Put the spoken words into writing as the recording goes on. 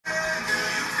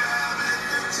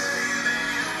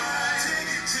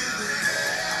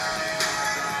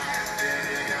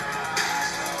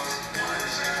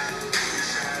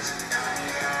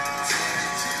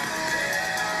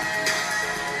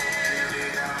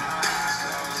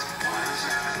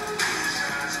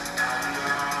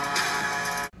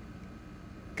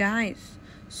Guys,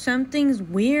 something's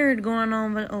weird going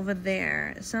on over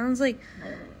there. It sounds like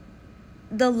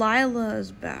Delilah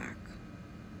is back.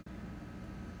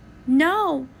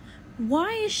 No!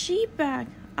 Why is she back?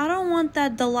 I don't want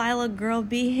that Delilah girl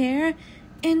be here.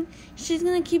 And she's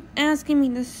gonna keep asking me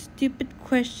this stupid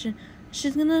question.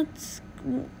 She's gonna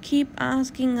keep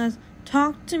asking us,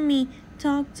 talk to me.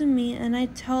 And I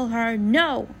tell her,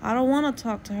 no, I don't want to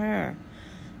talk to her.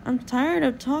 I'm tired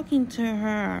of talking to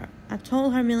her. I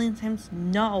told her a million times,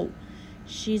 no.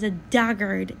 She's a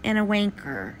duggard and a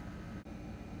wanker.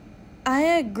 I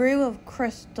agree with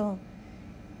Crystal.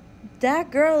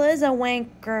 That girl is a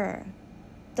wanker.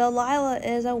 Delilah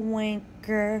is a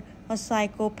wanker, a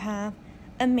psychopath,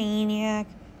 a maniac,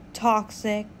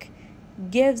 toxic,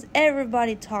 gives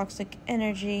everybody toxic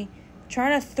energy,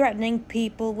 trying to threatening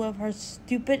people with her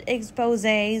stupid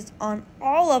exposés on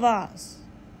all of us.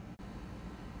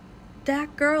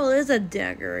 That girl is a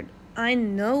duggard. I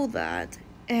know that.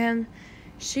 And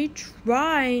she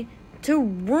tried to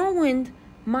ruin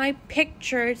my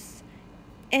pictures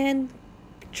and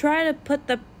try to put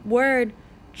the word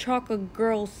chocolate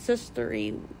girl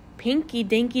sistery, pinky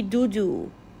dinky doo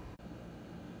doo.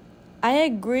 I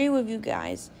agree with you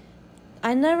guys.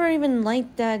 I never even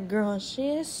liked that girl. She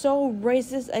is so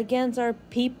racist against our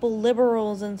people,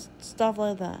 liberals and stuff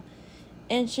like that.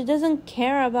 And she doesn't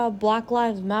care about Black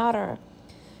Lives Matter.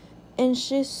 And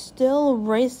she's still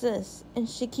racist. And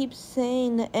she keeps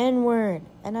saying the N-word.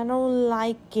 And I don't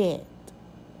like it.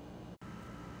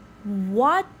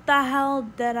 What the hell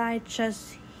did I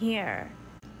just hear?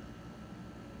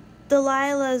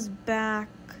 Delilah's back.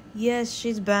 Yes,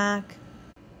 she's back.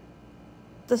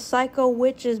 The psycho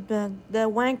witch is back. The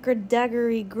wanker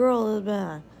daggery girl is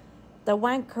back. The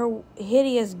wanker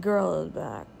hideous girl is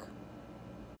back.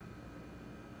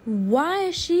 Why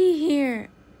is she here?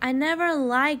 I never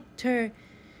liked her.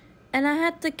 And I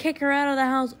had to kick her out of the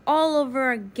house all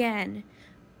over again.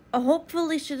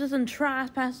 Hopefully she doesn't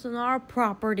trespass on our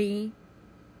property.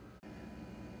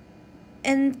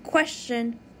 And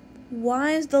question,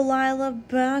 why is Delilah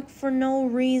back for no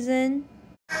reason?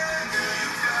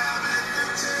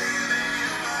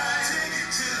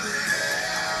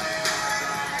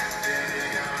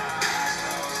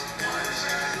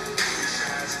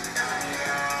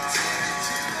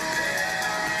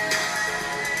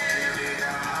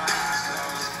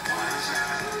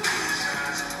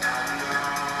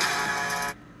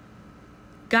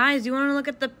 Guys, you want to look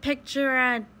at the picture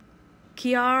at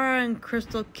Kiara and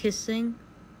Crystal kissing?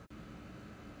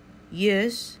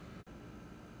 Yes.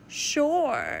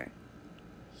 Sure.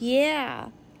 Yeah.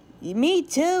 Me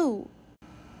too.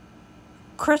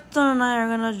 Crystal and I are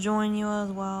gonna join you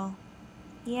as well.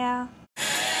 Yeah.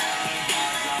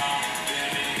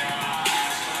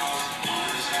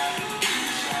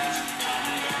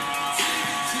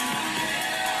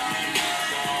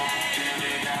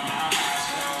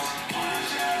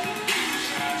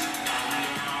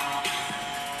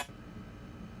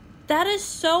 That is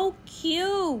so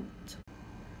cute.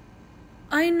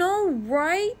 I know,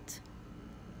 right?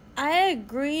 I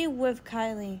agree with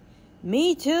Kylie.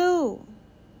 Me too.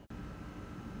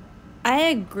 I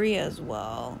agree as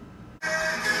well.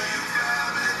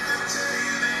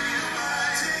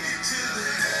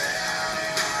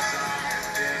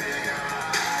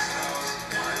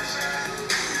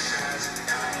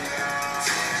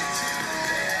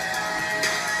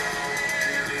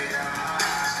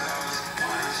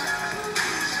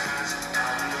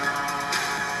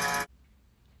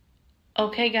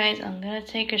 Okay guys, I'm gonna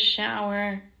take a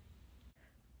shower.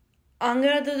 I'm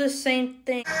gonna do the same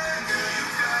thing.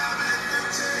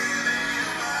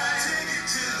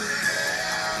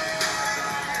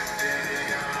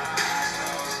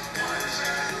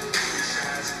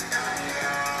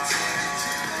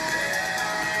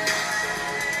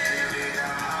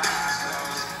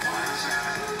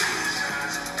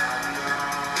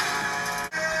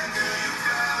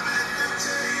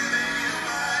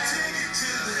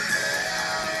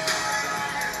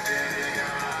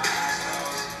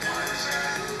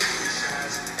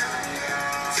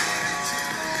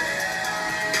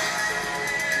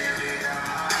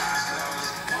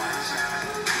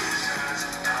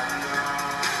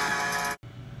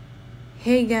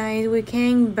 Hey guys, we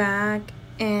came back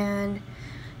and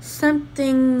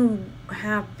something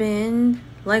happened.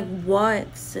 Like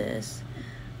what, sis?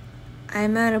 I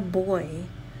met a boy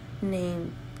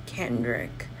named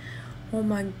Kendrick. Oh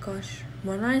my gosh,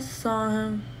 when I saw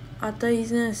him, I thought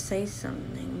he's gonna say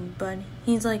something, but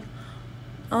he's like,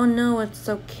 oh no, it's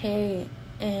okay.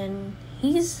 And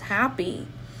he's happy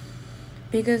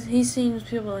because he's seen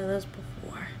people like this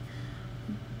before.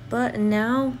 But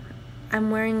now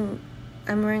I'm wearing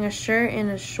I'm wearing a shirt and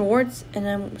a shorts, and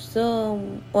I'm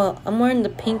wearing the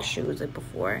pink shoes like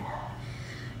before.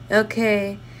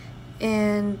 Okay,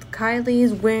 and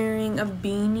Kylie's wearing a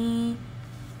beanie,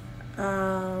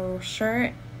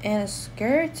 shirt, and a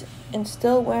skirt, and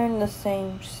still wearing the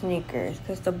same sneakers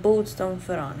because the boots don't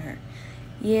fit on her.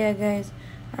 Yeah, guys,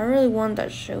 I really want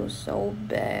that shoe so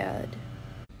bad.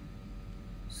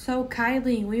 So,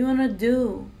 Kylie, what do you want to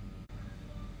do?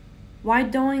 Why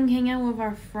don't we hang out with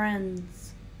our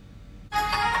friends?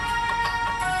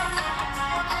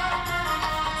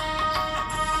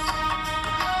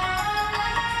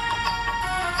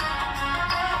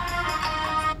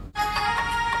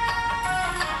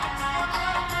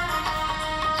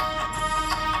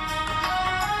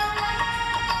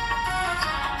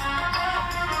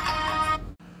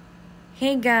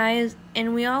 Hey guys,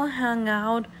 and we all hung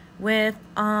out with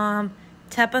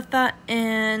Tabitha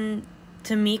and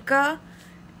Tamika.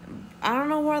 I don't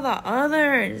know where the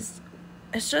others.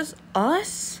 It's just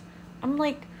us.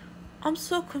 I'm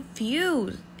so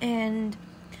confused. And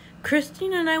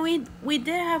Christina and I, we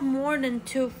did have more than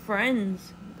 2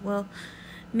 friends. Well,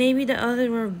 maybe the others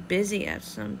were busy at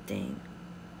something.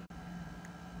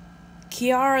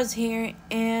 Kiara's here,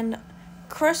 and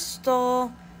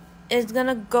Crystal is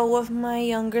gonna go with my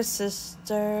younger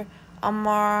sister,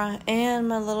 Amara, and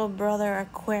my little brother,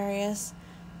 Aquarius.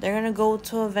 They're gonna go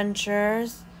to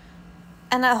adventures,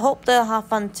 and I hope they'll have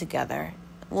fun together.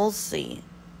 We'll see.